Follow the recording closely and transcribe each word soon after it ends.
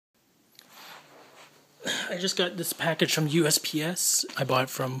I just got this package from USPS. I bought it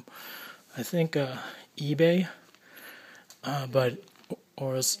from, I think, eBay,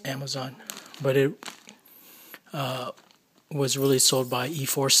 or it's Amazon. But it was really sold by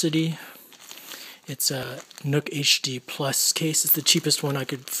eforcity. It's a Nook HD Plus case. It's the cheapest one I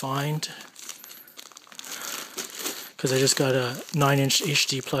could find, because I just got a 9-inch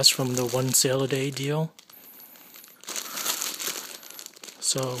HD Plus from the one sale a day deal.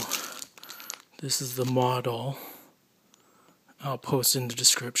 So this is the model. I'll post in the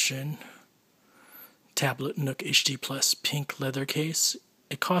description. Tablet Nook HD Plus pink leather case.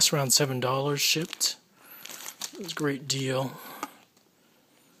 It costs around $7 shipped. It's a great deal.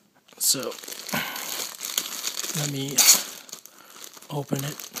 So let me open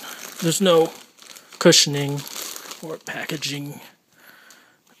it. There's no cushioning or packaging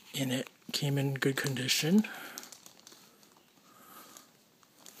in it. Came in good condition.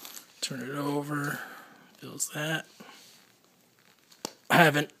 Turn it over. Feels that. I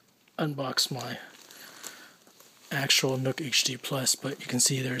haven't unboxed my actual Nook HD Plus, but you can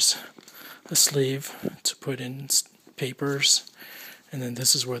see there's a sleeve to put in papers, and then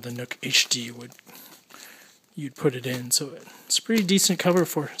this is where the Nook HD you'd put it in. So it's a pretty decent cover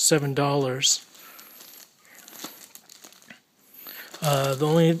for $7. The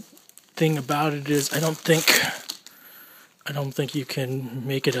only thing about it is I don't think you can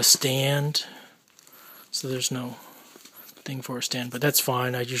make it a stand, so there's no thing for a stand, but that's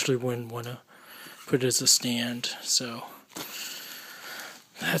fine. I usually wouldn't want to put it as a stand, so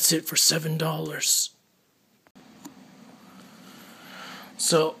that's it for $7.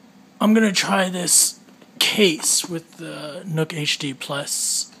 So I'm gonna try this case with the Nook HD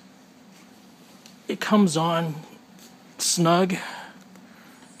Plus. It comes on snug,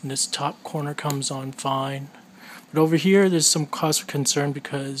 and this top corner comes on fine. But over here, there's some cause for concern,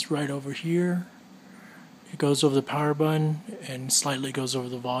 because right over here, it goes over the power button and slightly goes over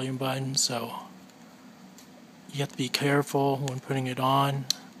the volume button, so you have to be careful when putting it on.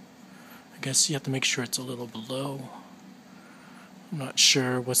 I guess you have to make sure it's a little below. I'm not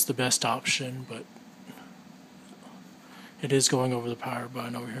sure what's the best option, but it is going over the power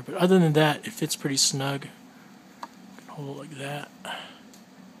button over here. But other than that, it fits pretty snug. You can hold it like that.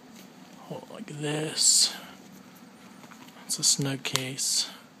 Hold it like this. It's a snug case.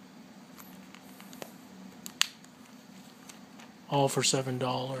 All for $7.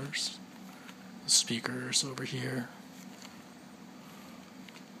 The speakers over here.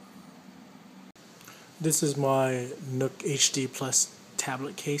 This is my Nook HD Plus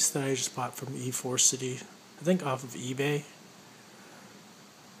tablet case that I just bought from eforcity. I think off of eBay.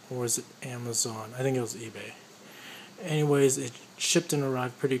 Or was it Amazon? I think it was eBay. Anyways, it shipped and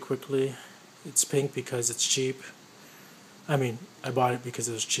arrived pretty quickly. It's pink because it's cheap. I mean, I bought it because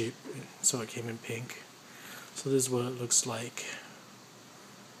it was cheap, so it came in pink. So this is what it looks like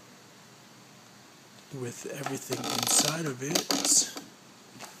with everything inside of it.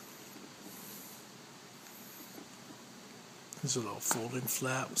 There's a little folding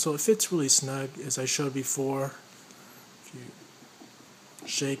flap. So it fits really snug, as I showed before. If you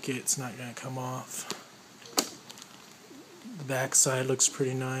shake it, it's not going to come off. The back side looks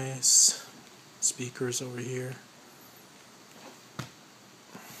pretty nice. Speakers over here.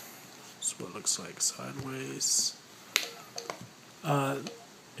 That's what it looks like sideways.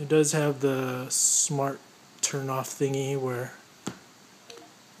 It does have the smart turn off thingy where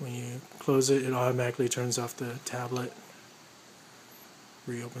when you close it, it automatically turns off the tablet.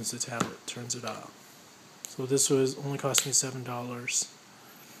 Reopens the tablet, turns it off. So this was only cost me $7. It's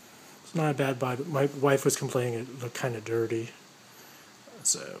not a bad buy, but my wife was complaining it looked kind of dirty.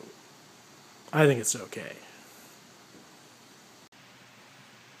 So I think it's okay.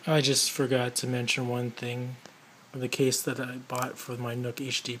 I just forgot to mention one thing. The case that I bought for my Nook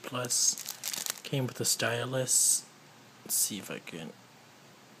HD Plus came with a stylus. Let's see if I can...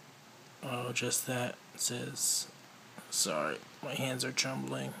 Oh, just that. It says... Sorry, my hands are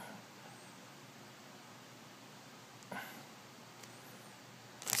trembling.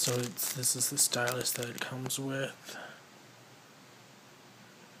 So this is the stylus that it comes with.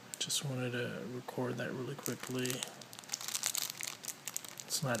 Just wanted to record that really quickly.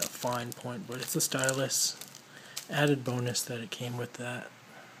 It's not a fine point, but it's a stylus. Added bonus that it came with that.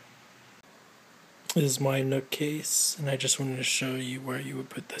 This is my Nook case, and I just wanted to show you where you would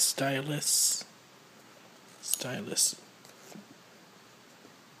put the stylus. There's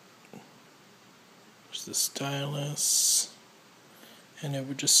the stylus, and it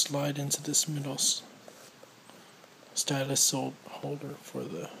would just slide into this middle stylus holder for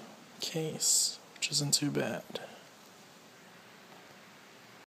the case, which isn't too bad.